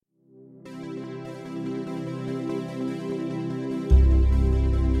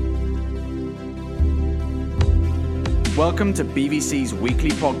Welcome to BVC's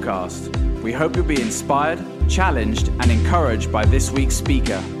weekly podcast. We hope you'll be inspired, challenged, and encouraged by this week's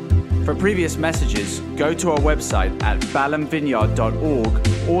speaker. For previous messages, go to our website at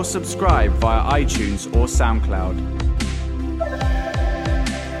ballamvineyard.org or subscribe via iTunes or SoundCloud.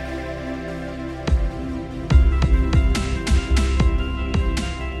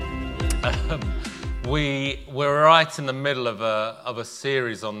 We're right in the middle of a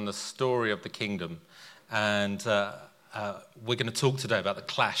series on the story of the kingdom, and we're going to talk today about the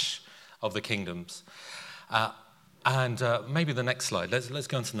clash of the kingdoms. Maybe the next slide. Let's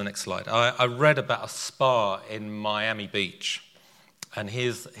go on to the next slide. I read about a spa in Miami Beach, and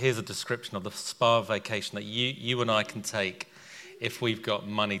here's a description of the spa vacation that you and I can take if we've got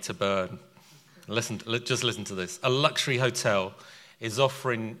money to burn. Just listen to this. A luxury hotel is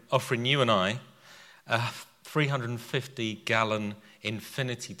offering you and I a 350-gallon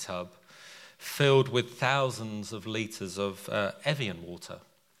infinity tub filled with thousands of litres of Evian water.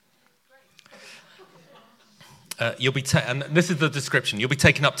 And this is the description. You'll be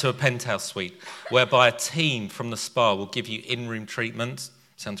taken up to a penthouse suite whereby a team from the spa will give you in-room treatment,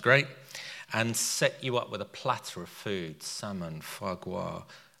 sounds great, and set you up with a platter of food, salmon, foie gras,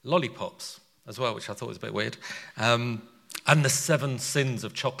 lollipops as well, which I thought was a bit weird, and the 7 sins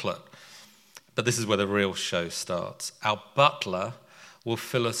of chocolate. But this is where the real show starts. Our butler will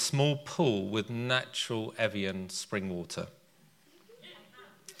fill a small pool with natural Evian spring water.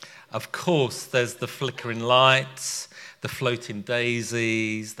 Of course, there's the flickering lights, the floating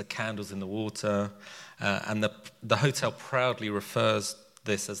daisies, the candles in the water, and the hotel proudly refers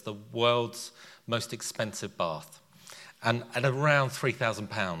this as the world's most expensive bath. And at around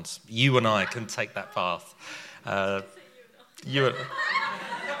 £3,000, you and I can take that bath.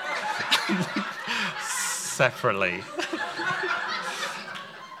 Separately.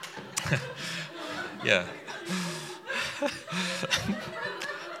 Yeah.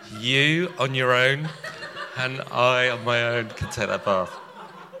 You on your own, and I on my own can take that bath.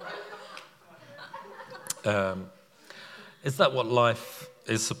 Is that what life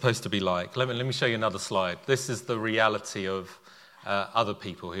is supposed to be like? Let me show you another slide. This is the reality of other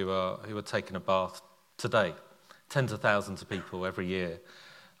people who are taking a bath today. Tens of thousands of people every year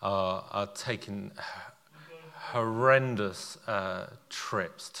are taking horrendous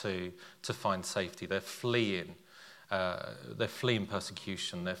trips to find safety. They're fleeing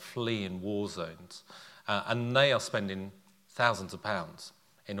persecution. They're fleeing war zones, and they are spending thousands of pounds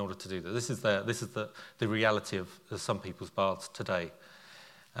in order to do that. This is the reality of some people's baths today.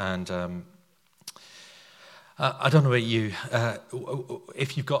 And I don't know about you.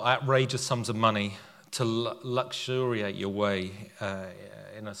 If you've got outrageous sums of money to luxuriate your way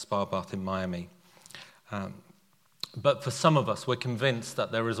in a spa bath in Miami. But for some of us, we're convinced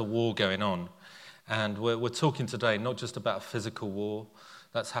that there is a war going on. And we're talking today not just about a physical war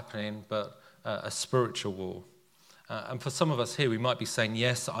that's happening, but a spiritual war. And for some of us here, we might be saying,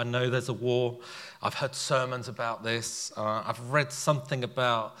 yes, I know there's a war. I've heard sermons about this. I've read something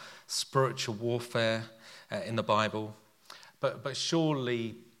about spiritual warfare in the Bible. But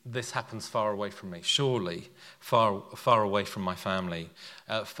surely this happens far away from me. Surely far away from my family,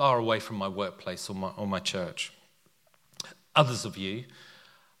 far away from my workplace or my church. Others of you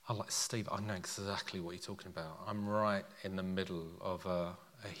are like, Steve, I know exactly what you're talking about. I'm right in the middle of a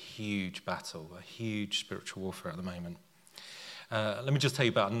huge battle, a huge spiritual warfare at the moment. Let me just tell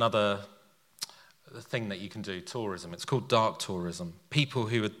you about another thing that you can do, tourism. It's called dark tourism. People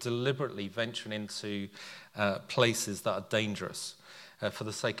who are deliberately venturing into places that are dangerous for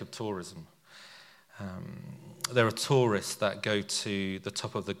the sake of tourism. There are tourists that go to the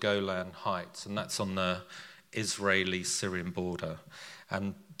top of the Golan Heights, and that's on the Israeli-Syrian border,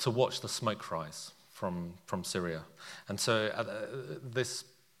 and to watch the smoke rise from Syria. And so this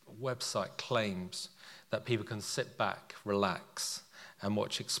website claims that people can sit back, relax, and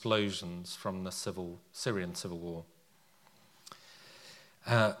watch explosions from the Syrian civil war.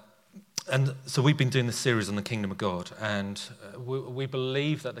 And so we've been doing this series on the Kingdom of God, and we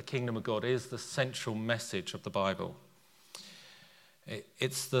believe that the Kingdom of God is the central message of the Bible.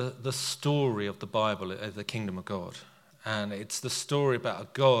 It's the story of the Bible, of the Kingdom of God. And it's the story about a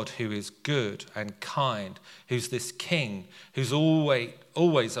God who is good and kind, who's this king, who's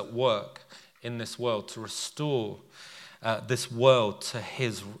always at work in this world to restore this world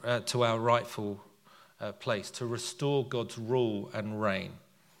to our rightful place, to restore God's rule and reign.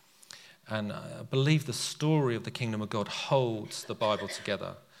 And I believe the story of the Kingdom of God holds the Bible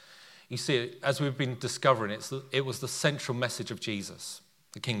together. You see, as we've been discovering, it was the central message of Jesus,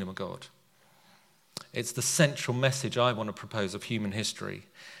 the Kingdom of God. It's the central message I want to propose of human history.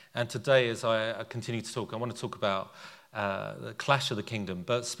 And today, as I continue to talk, I want to talk about the clash of the kingdom,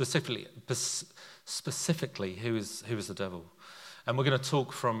 but specifically, who is the devil? And we're going to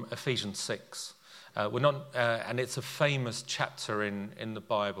talk from Ephesians 6. And it's a famous chapter in the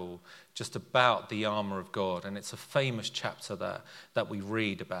Bible just about the armor of God, and it's a famous chapter that we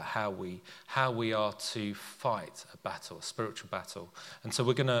read about how we are to fight a battle, a spiritual battle. And so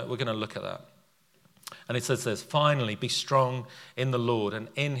we're gonna look at that. And it says this: finally, be strong in the Lord and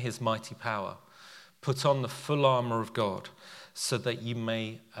in his mighty power. Put on the full armor of God so that you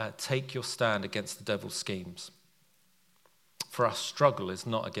may take your stand against the devil's schemes. For our struggle is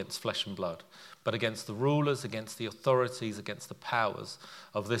not against flesh and blood, but against the rulers, against the authorities, against the powers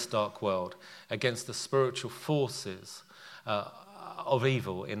of this dark world, against the spiritual forces of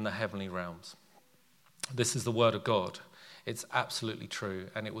evil in the heavenly realms. This is the word of God. It's absolutely true,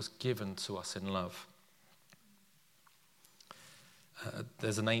 and it was given to us in love.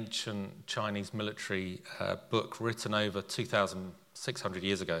 There's an ancient Chinese military book written over 2,600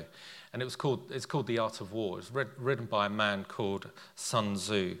 years ago, and it's called The Art of War. It's written by a man called Sun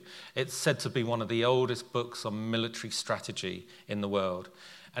Tzu. It's said to be one of the oldest books on military strategy in the world,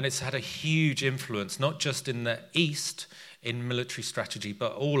 and it's had a huge influence, not just in the East in military strategy,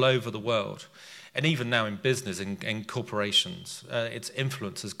 but all over the world, and even now in business, in corporations. Its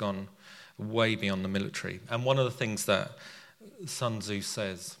influence has gone way beyond the military. And one of the things that Sun Tzu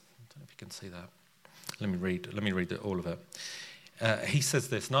says, I don't know if you can see that. Let me read all of it. He says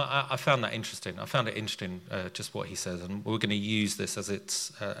this, and I found that interesting. I found it interesting, just what he says, and we're going to use this as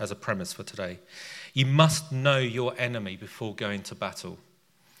a premise for today. You must know your enemy before going to battle.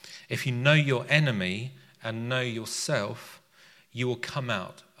 If you know your enemy and know yourself, you will come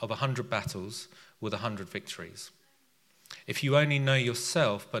out of 100 battles with 100 victories. If you only know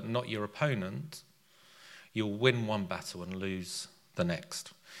yourself but not your opponent, you'll win one battle and lose the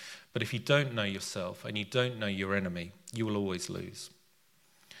next. But if you don't know yourself and you don't know your enemy, you will always lose.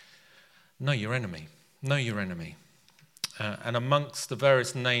 Know your enemy. Know your enemy. And amongst the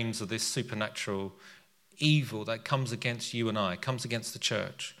various names of this supernatural evil that comes against you and I, comes against the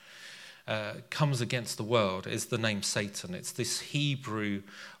church, comes against the world, is the name Satan. It's this Hebrew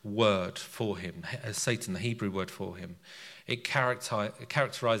word for him. Satan, the Hebrew word for him. It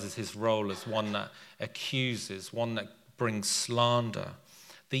characterizes his role as one that accuses, one that brings slander,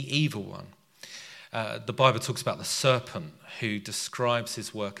 the evil one. The Bible talks about the serpent, who describes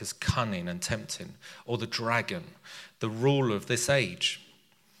his work as cunning and tempting, or the dragon, the ruler of this age,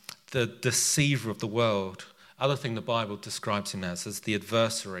 the deceiver of the world. Other thing the Bible describes him as the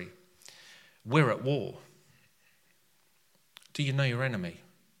adversary. We're at war. Do you know your enemy?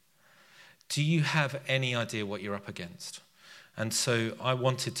 Do you have any idea what you're up against? And so I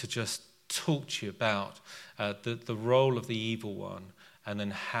wanted to just talk to you about the role of the evil one, and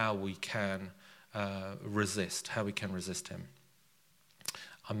then how we can resist him.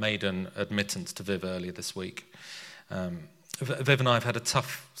 I made an admittance to Viv earlier this week. Viv and I have had a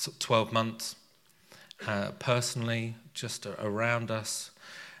tough 12 months personally, just around us,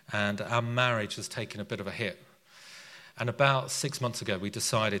 and our marriage has taken a bit of a hit. And about 6 months ago, we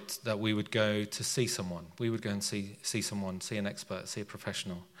decided that we would go to see someone. We would go and see someone, see an expert, see a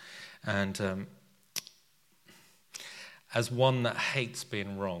professional. And as one that hates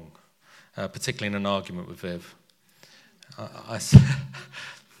being wrong, particularly in an argument with Viv, I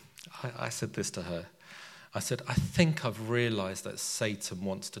said this to her. I said, I think I've realised that Satan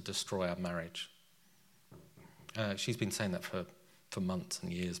wants to destroy our marriage. She's been saying that for months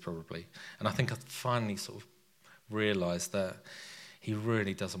and years probably. And I think I've finally sort of realised that he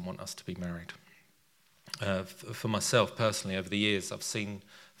really doesn't want us to be married. For myself personally, over the years, I've seen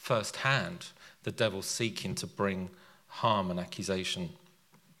firsthand the devil seeking to bring harm and accusation.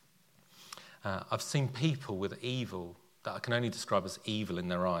 I've seen people with evil that I can only describe as evil in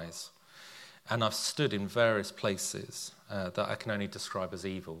their eyes. And I've stood in various places that I can only describe as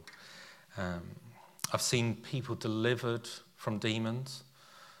evil. I've seen people delivered from demons.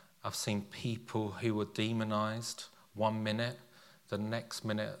 I've seen people who were demonized 1 minute, the next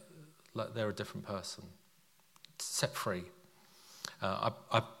minute, like they're a different person, set free.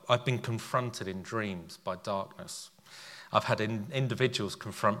 I've been confronted in dreams by darkness. I've had individuals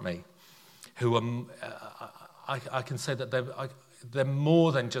confront me who are, I can say that they're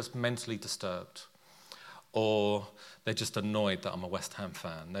more than just mentally disturbed, or they're just annoyed that I'm a West Ham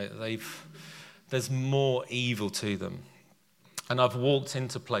fan. There's more evil to them. And I've walked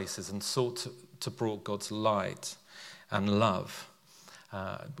into places and sought to bring God's light and love.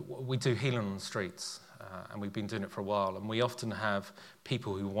 We do healing on the streets, and we've been doing it for a while. And we often have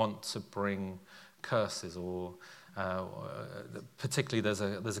people who want to bring curses or Particularly, there's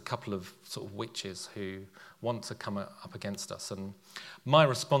a couple of sort of witches who want to come up against us, and my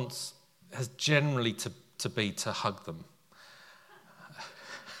response has generally to be to hug them.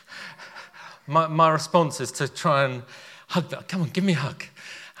 My response is to try and hug them. Come on, give me a hug.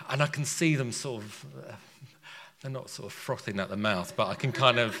 And I can see them sort of, they're not sort of frothing at the mouth, but I can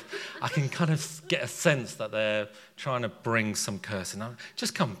kind of get a sense that they're trying to bring some cursing.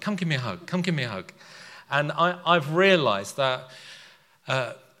 Just come give me a hug. And I've realized that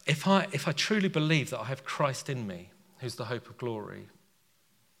if I truly believe that I have Christ in me, who's the hope of glory,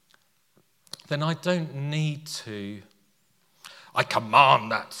 then I don't need to, I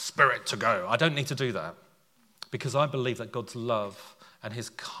command that spirit to go. I don't need to do that, because I believe that God's love and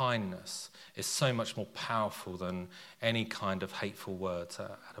his kindness is so much more powerful than any kind of hateful words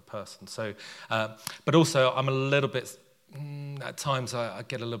at a person. So, but also I'm a little bit, at times I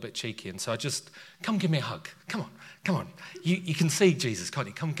get a little bit cheeky, and so I just, come give me a hug. Come on. You can see Jesus, can't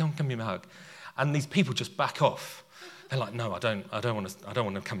you? Come give me a hug. And these people just back off. They're like, no, I don't want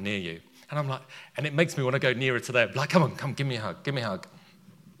to come near you. And I'm like, and it makes me want to go nearer to them. Like, come, give me a hug.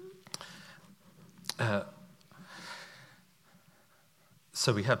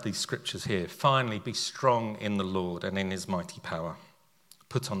 So we have these scriptures here. Finally, be strong in the Lord and in his mighty power.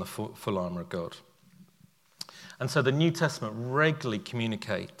 Put on the full armour of God. And so the New Testament regularly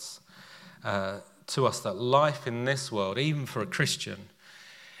communicates to us that life in this world, even for a Christian,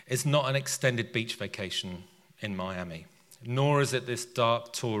 is not an extended beach vacation in Miami, nor is it this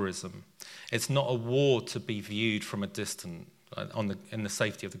dark tourism. It's not a war to be viewed from a distance in the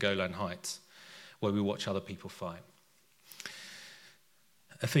safety of the Golan Heights, where we watch other people fight.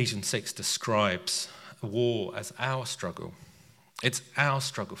 Ephesians 6 describes war as our struggle. It's our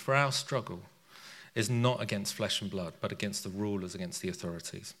struggle. For our struggle is not against flesh and blood, but against the rulers, against the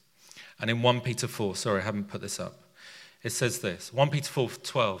authorities. And in 1 Peter 4, sorry, I haven't put this up, it says this. 1 Peter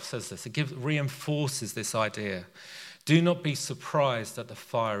 4:12 says this. It reinforces this idea. Do not be surprised at the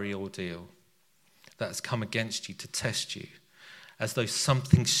fiery ordeal that has come against you to test you, as though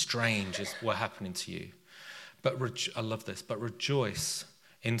something strange were happening to you. But I love this. But rejoice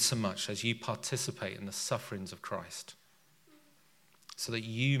insomuch as you participate in the sufferings of Christ, so that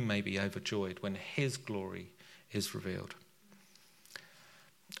you may be overjoyed when his glory is revealed.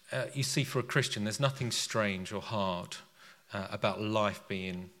 You see, for a Christian, there's nothing strange or hard about life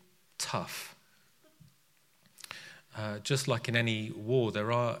being tough. Just like in any war,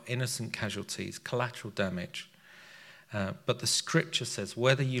 there are innocent casualties, collateral damage. But the scripture says,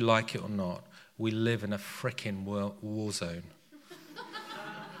 whether you like it or not, we live in a frickin' war zone.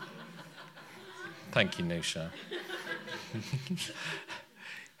 Thank you, Nusha.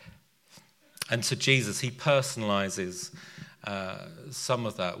 And so Jesus, he personalizes some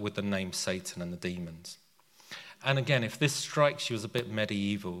of that with the name Satan and the demons. And again, if this strikes you as a bit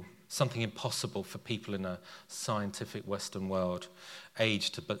medieval, something impossible for people in a scientific Western world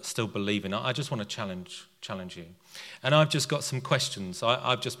age to still believe in, I just want to challenge you. And I've just got some questions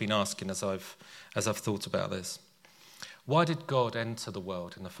I've just been asking as I've thought about this. Why did God enter the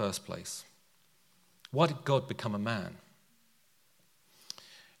world in the first place? Why did God become a man?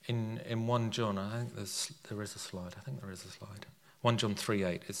 In 1 John, I think there is a slide. 1 John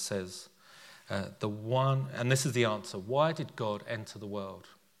 3:8, it says, and this is the answer. Why did God enter the world?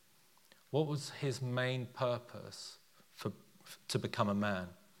 What was his main purpose to become a man?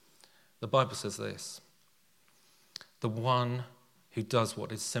 The Bible says this. The one who does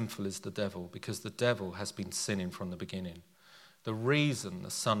what is sinful is the devil, because the devil has been sinning from the beginning. The reason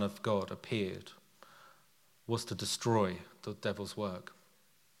the Son of God appeared was to destroy the devil's work.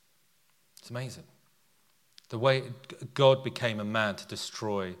 It's amazing. The way God became a man to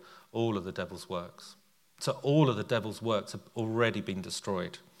destroy all of the devil's works. So all of the devil's works have already been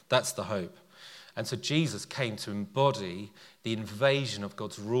destroyed. That's the hope. And so Jesus came to embody the invasion of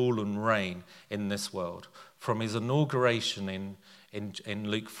God's rule and reign in this world. From his inauguration in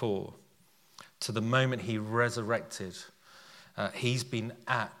Luke 4 to the moment he resurrected, he's been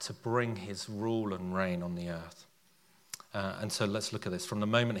to bring his rule and reign on the earth. And so let's look at this. From the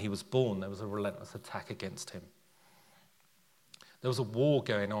moment he was born, there was a relentless attack against him. There was a war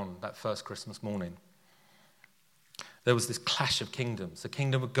going on that first Christmas morning. There was this clash of kingdoms. The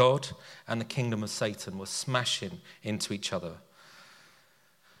kingdom of God and the kingdom of Satan were smashing into each other.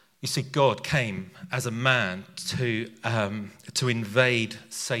 You see, God came as a man to invade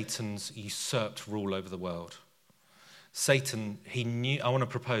Satan's usurped rule over the world. Satan, I want to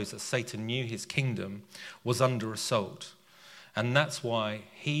propose that Satan knew his kingdom was under assault. And that's why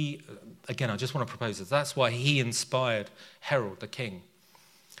I just want to propose this, that's why he inspired Herod the king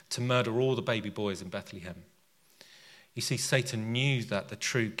to murder all the baby boys in Bethlehem. You see, Satan knew that the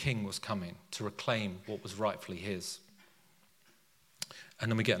true king was coming to reclaim what was rightfully his. And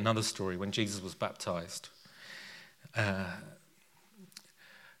then we get another story when Jesus was baptized.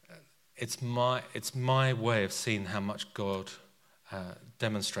 It's my way of seeing how much God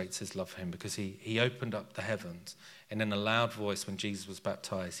demonstrates his love for him, because he opened up the heavens, and in a loud voice when Jesus was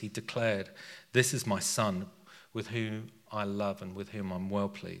baptized, he declared, "This is my son with whom I love and with whom I'm well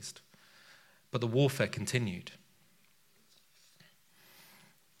pleased." But the warfare continued.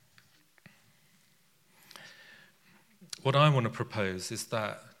 What I want to propose is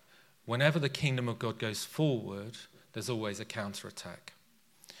that whenever the kingdom of God goes forward, there's always a counterattack.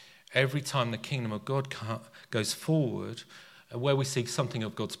 Every time the kingdom of God goes forward, where we see something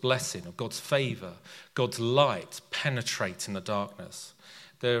of God's blessing, of God's favor, God's light penetrate in the darkness,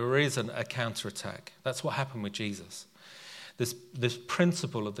 there is a counterattack. That's what happened with Jesus. This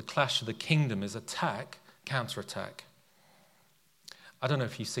principle of the clash of the kingdom is attack, counterattack. I don't know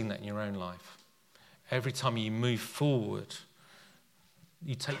if you've seen that in your own life. Every time you move forward,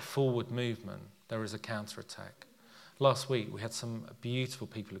 you take forward movement, there is a counterattack. Last week, we had some beautiful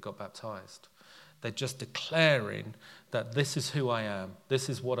people who got baptized. They're just declaring that this is who I am, this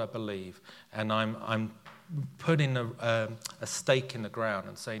is what I believe, and I'm putting a stake in the ground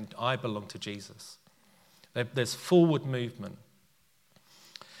and saying, I belong to Jesus. There's forward movement.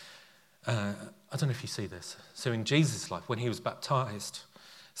 I don't know if you see this. So in Jesus' life, when he was baptized,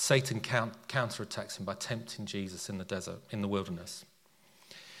 Satan counterattacks him by tempting Jesus in the desert, in the wilderness.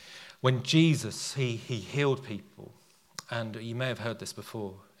 When Jesus, he healed people, and you may have heard this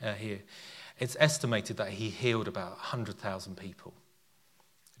before here, it's estimated that he healed about 100,000 people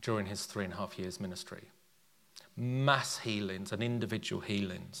during his 3.5 years ministry. Mass healings and individual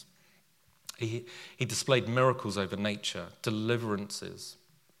healings. He displayed miracles over nature, deliverances.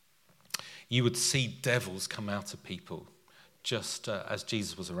 You would see devils come out of people just as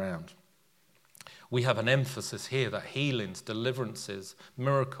Jesus was around. We have an emphasis here that healings, deliverances,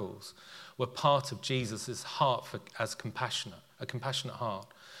 miracles were part of Jesus' heart as compassionate, a compassionate heart.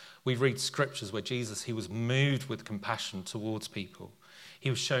 We read scriptures where Jesus, he was moved with compassion towards people. He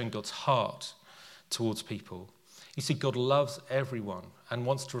was showing God's heart towards people. You see, God loves everyone and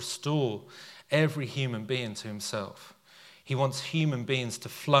wants to restore every human being to himself. He wants human beings to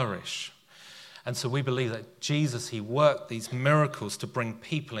flourish. And so we believe that Jesus, he worked these miracles to bring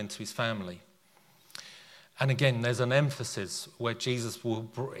people into his family. And again, there's an emphasis where Jesus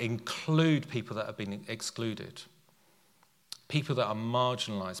will include people that have been excluded, people that are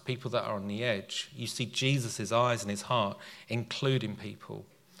marginalized, people that are on the edge. You see Jesus' eyes and his heart including people.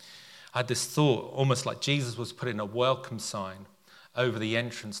 I had this thought, almost like Jesus was putting a welcome sign over the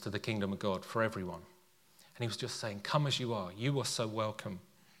entrance to the kingdom of God for everyone. And he was just saying, come as you are so welcome.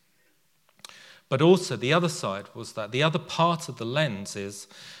 But also the other side was that the other part of the lens is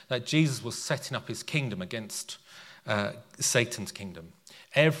that Jesus was setting up his kingdom against Satan's kingdom.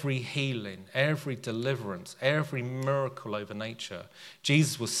 Every healing, every deliverance, every miracle over nature,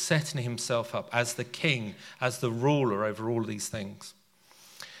 Jesus was setting himself up as the king, as the ruler over all these things.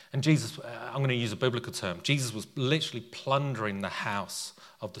 And Jesus, I'm going to use a biblical term, Jesus was literally plundering the house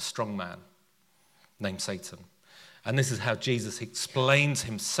of the strong man named Satan. And this is how Jesus explains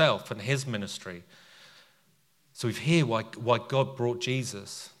himself and his ministry. So we hear why God brought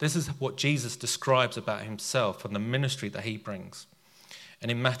Jesus. This is what Jesus describes about himself and the ministry that he brings.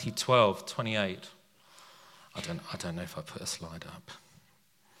 And in Matthew 12:28, I don't know if I put a slide up,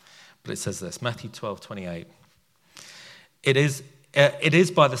 but it says this, Matthew 12:28. It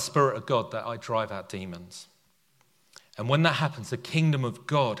is by the Spirit of God that I drive out demons. And when that happens, the kingdom of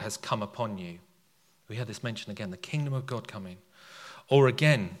God has come upon you. We had this mentioned again, the kingdom of God coming. Or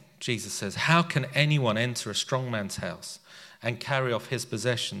again, Jesus says, how can anyone enter a strong man's house and carry off his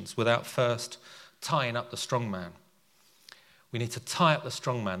possessions without first tying up the strong man? We need to tie up the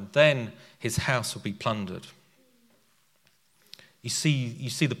strong man, then his house will be plundered. You see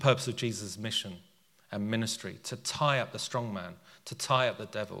the purpose of Jesus' mission and ministry, to tie up the strong man, to tie up the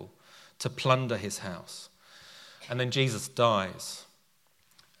devil, to plunder his house. And then Jesus dies.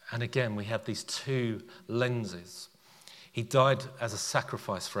 And again, we have these two lenses. He died as a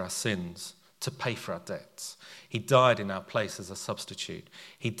sacrifice for our sins, to pay for our debts. He died in our place as a substitute.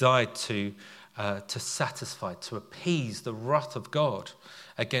 He died to satisfy, to appease the wrath of God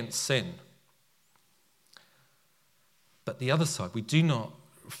against sin. But the other side, we do not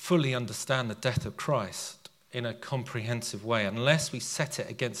fully understand the death of Christ in a comprehensive way unless we set it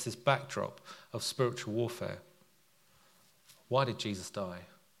against this backdrop of spiritual warfare. Why did Jesus die?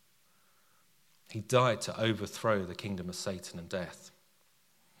 He died to overthrow the kingdom of Satan and death.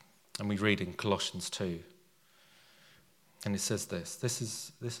 And we read in Colossians 2, And it says this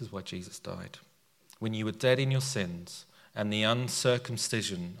is why Jesus died. When you were dead in your sins and the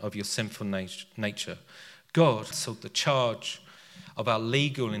uncircumcision of your sinful nature, God sought the charge of our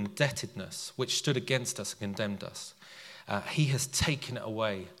legal indebtedness, which stood against us and condemned us. He has taken it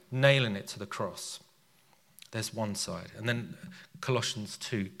away, nailing it to the cross. There's one side. And then Colossians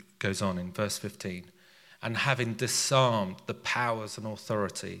 2 goes on in verse 15. And having disarmed the powers and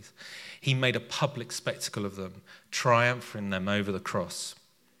authorities, he made a public spectacle of them, triumphing them over the cross.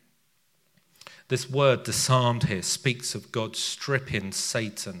 This word disarmed here speaks of God stripping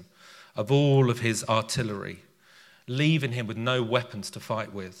Satan of all of his artillery, leaving him with no weapons to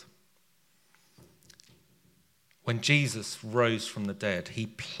fight with. When Jesus rose from the dead, he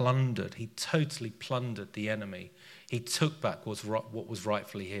totally plundered the enemy. He took back what was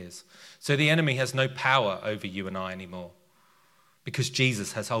rightfully his. So the enemy has no power over you and I anymore because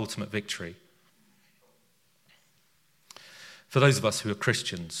Jesus has ultimate victory. For those of us who are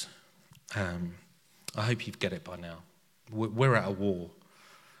Christians, I hope you get it by now. We're at a war.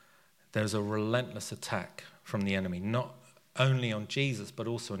 There's a relentless attack from the enemy, not only on Jesus, but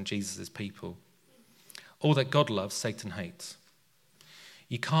also on Jesus' people. All that God loves, Satan hates.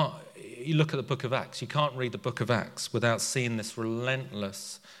 You look at the book of Acts, you can't read the book of Acts without seeing this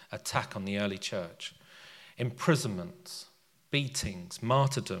relentless attack on the early church. Imprisonments, beatings,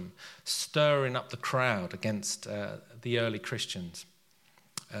 martyrdom, stirring up the crowd against the early Christians.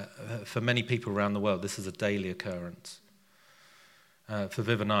 For many people around the world, this is a daily occurrence. For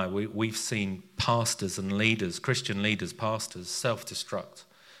Viv and I, we've seen pastors and leaders, Christian leaders, pastors, self-destruct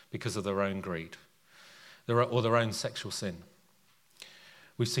because of their own greed or their own sexual sin.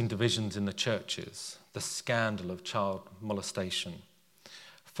 We've seen divisions in the churches, the scandal of child molestation,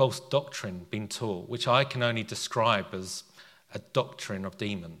 false doctrine being taught, which I can only describe as a doctrine of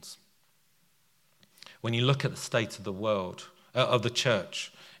demons. When you look at the state of the world, of the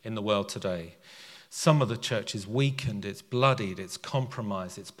church in the world today, some of the church is weakened, it's bloodied, it's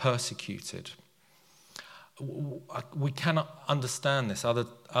compromised, it's persecuted. We cannot understand this other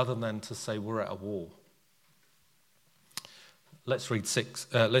than to say we're at a war. Let's read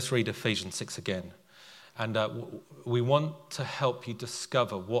Ephesians 6 again. And we want to help you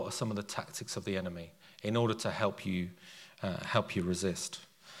discover what are some of the tactics of the enemy in order to help you resist.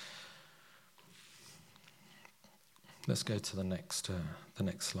 Let's go to the next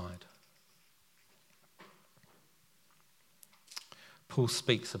slide. Paul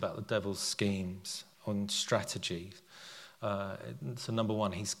speaks about the devil's schemes on strategies. So number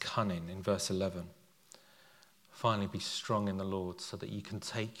one, he's cunning in verse 11. Finally, be strong in the Lord so that you can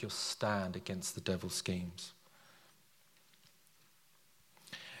take your stand against the devil's schemes.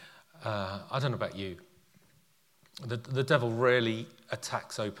 I don't know about you. The devil rarely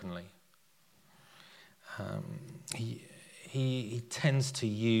attacks openly. He tends to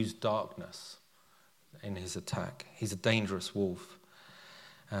use darkness in his attack. He's a dangerous wolf.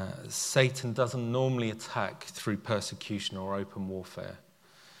 Satan doesn't normally attack through persecution or open warfare.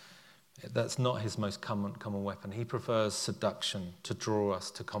 That's not his most common weapon. He prefers seduction to draw us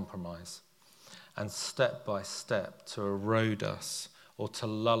to compromise and step by step to erode us or to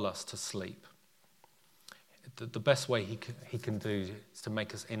lull us to sleep. The best way he can do is to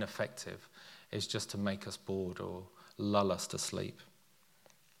make us ineffective, is just to make us bored or lull us to sleep.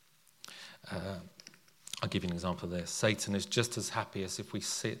 I'll give you an example of this. Satan is just as happy as if we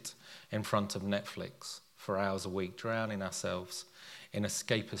sit in front of Netflix for hours a week, drowning ourselves in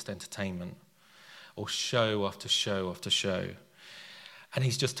escapist entertainment or show after show after show. And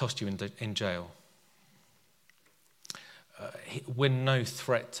he's just tossed you in jail. We're no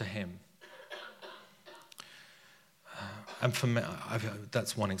threat to him. And for me,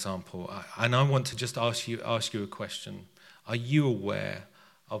 that's one example. And I want to just ask you a question. Are you aware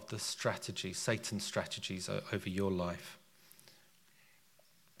of the strategy, Satan's strategies over your life?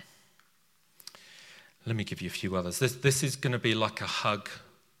 Let me give you a few others. This is going to be like a hug,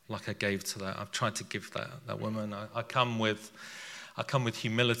 like I gave to that. I've tried to give that woman. I come with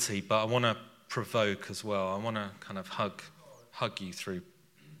humility, but I want to provoke as well. I want to kind of hug you through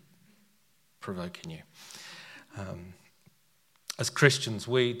provoking you. As Christians,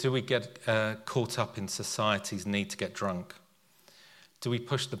 do we get caught up in society's need to get drunk? Do we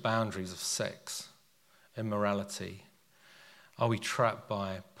push the boundaries of sex, immorality? Are we trapped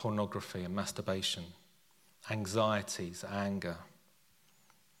by pornography and masturbation, anxieties, anger?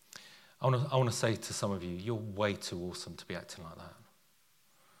 I want to say to some of you, you're way too awesome to be acting like that.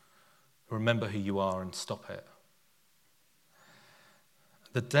 Remember who you are and stop it.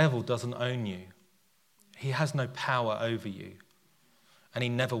 The devil doesn't own you. He has no power over you, and he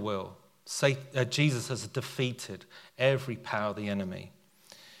never will. Jesus has defeated every power of the enemy.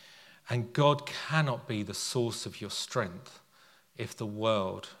 And God cannot be the source of your strength if the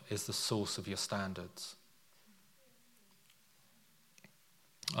world is the source of your standards.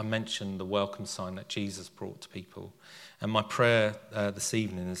 I mentioned the welcome sign that Jesus brought to people. And my prayer this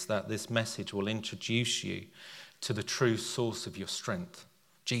evening is that this message will introduce you to the true source of your strength,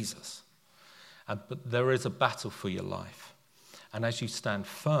 Jesus. But there is a battle for your life. And as you stand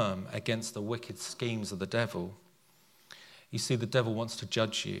firm against the wicked schemes of the devil, you see the devil wants to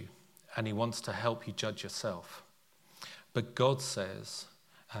judge you, and he wants to help you judge yourself. But God says,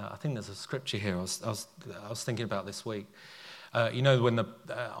 I think there's a scripture here I was thinking about this week. When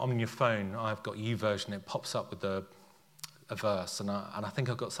on your phone, I've got YouVersion, it pops up with a verse, and I think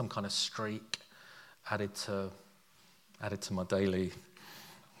I've got some kind of streak added to my daily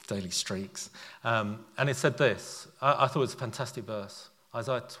streaks. And it said this, I thought it was a fantastic verse,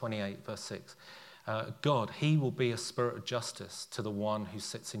 Isaiah 28, verse 6. God, he will be a spirit of justice to the one who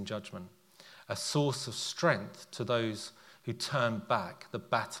sits in judgment, a source of strength to those who turn back the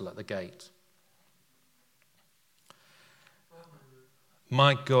battle at the gate.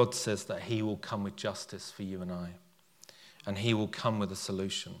 My God says that he will come with justice for you and I, and he will come with a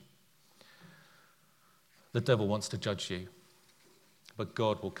solution. The devil wants to judge you, but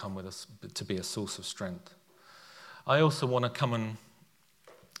God will come with us to be a source of strength. I also want to come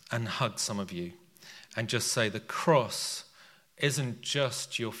and hug some of you and just say the cross isn't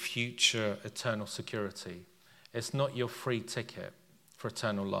just your future eternal security. It's not your free ticket for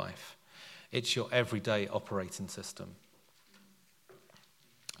eternal life. It's your everyday operating system.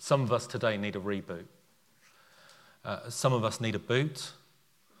 Some of us today need a reboot. Some of us need a boot,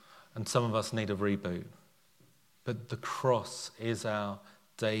 and some of us need a reboot. But the cross is our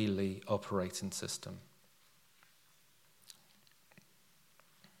daily operating system.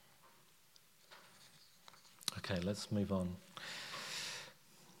 Okay, let's move on.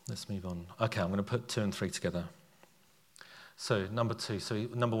 Okay, I'm going to put 2 and 3 together. So number 2. So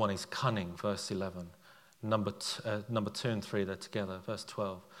number 1 is cunning, verse 11. Number 2 and 3, they're together, verse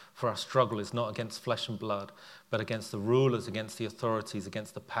 12. For our struggle is not against flesh and blood, but against the rulers, against the authorities,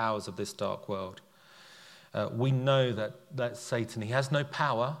 against the powers of this dark world. We know that Satan, he has no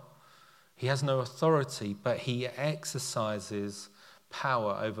power, he has no authority, but he exercises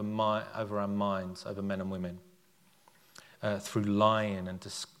power over our minds, over men and women, through lying and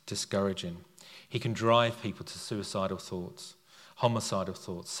discouraging. He can drive people to suicidal thoughts, homicidal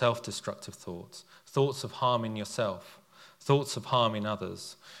thoughts, self-destructive thoughts, thoughts of harming yourself, thoughts of harming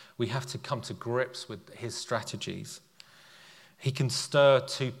others. We have to come to grips with his strategies. He can stir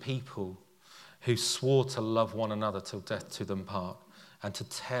 2 people who swore to love one another till death do them part and to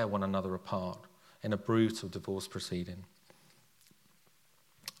tear one another apart in a brutal divorce proceeding.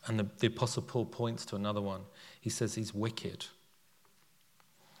 And the Apostle Paul points to another one. He says he's wicked.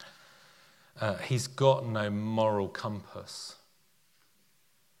 He's got no moral compass.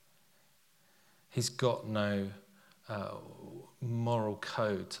 He's got no moral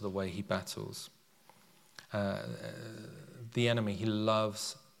code to the way he battles. The enemy, he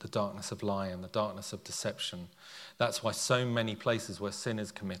loves the darkness of lying, the darkness of deception. That's why so many places where sin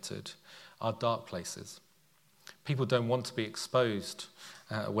is committed are dark places. People don't want to be exposed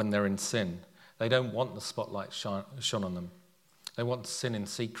when they're in sin. They don't want the spotlight shone on them. They want to sin in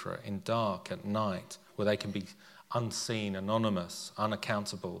secret, in dark, at night, where they can be unseen, anonymous,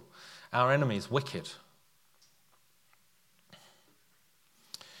 unaccountable. Our enemy is wicked.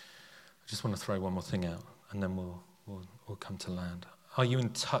 I just want to throw one more thing out, and then we'll come to land. Are you in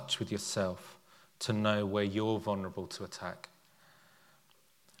touch with yourself to know where you're vulnerable to attack?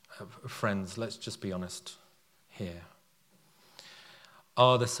 Friends, let's just be honest here.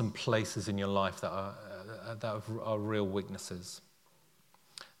 Are there some places in your life that are real weaknesses?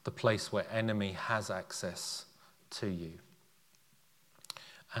 The place where enemy has access to you.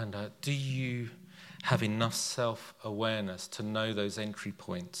 And do you have enough self-awareness to know those entry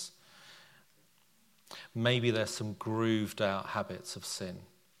points? Maybe there's some grooved out habits of sin.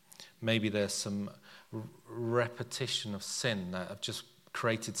 Maybe there's some repetition of sin that have just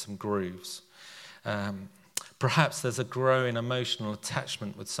created some grooves. Perhaps there's a growing emotional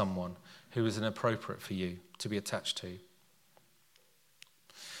attachment with someone who is inappropriate for you to be attached to.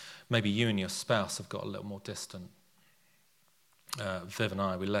 Maybe you and your spouse have got a little more distant. Viv and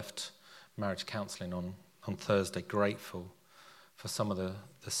I, we left marriage counselling on Thursday, grateful for some of the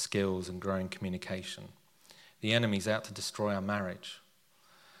skills and growing communication. The enemy's out to destroy our marriage.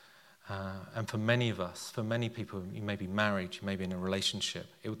 And for many of us, for many people, you may be married, you may be in a relationship,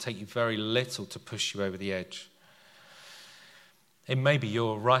 it will take you very little to push you over the edge. It may be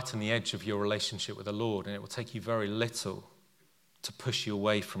you're right on the edge of your relationship with the Lord, and it will take you very little to push you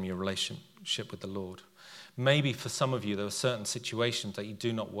away from your relationship with the Lord. Maybe for some of you, there are certain situations that you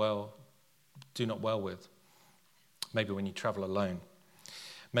do not well with. Maybe when you travel alone.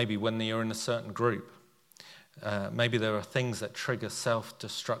 Maybe when you're in a certain group. Maybe there are things that trigger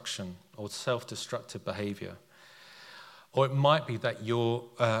self-destruction or self-destructive behavior. Or it might be that you're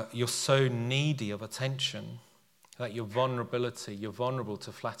so needy of attention that you're vulnerable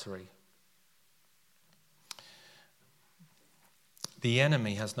to flattery. The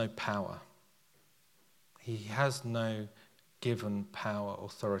enemy has no power. He has no given power,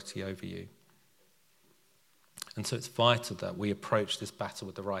 authority over you. And so it's vital that we approach this battle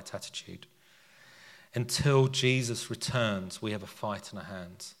with the right attitude. Until Jesus returns, we have a fight in our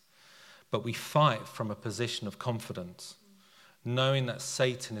hands. But we fight from a position of confidence, knowing that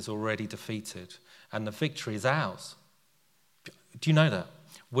Satan is already defeated and the victory is ours. Do you know that?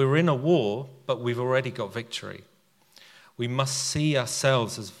 We're in a war, but we've already got victory. We must see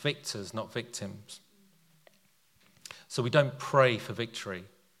ourselves as victors, not victims. So we don't pray for victory.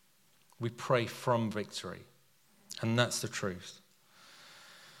 We pray from victory. And that's the truth.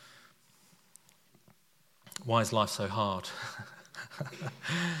 Why is life so hard?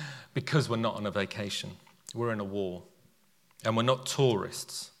 Because we're not on a vacation. We're in a war. And we're not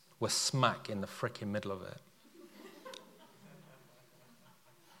tourists. We're smack in the frickin' middle of it.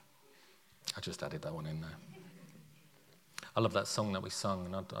 I just added that one in there. I love that song that we sung,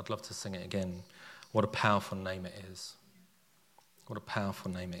 and I'd love to sing it again. What a powerful name it is. What a powerful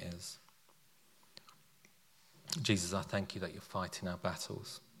name it is. Jesus, I thank you that you're fighting our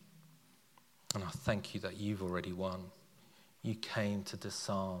battles. And I thank you that you've already won. You came to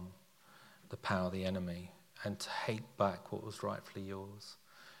disarm the power of the enemy and to take back what was rightfully yours.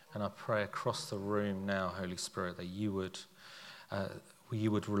 And I pray across the room now, Holy Spirit, that you would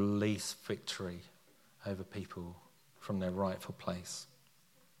release victory over people from their rightful place.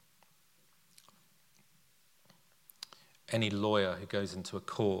 Any lawyer who goes into a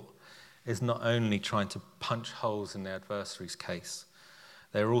court is not only trying to punch holes in their adversary's case,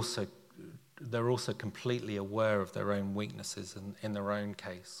 they're also completely aware of their own weaknesses in their own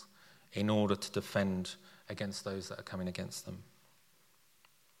case in order to defend against those that are coming against them.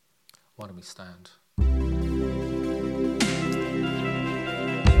 Why don't we stand?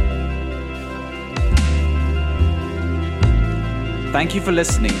 Thank you for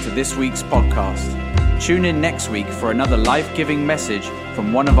listening to this week's podcast. Tune in next week for another life-giving message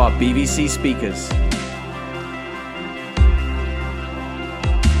from one of our BVC speakers.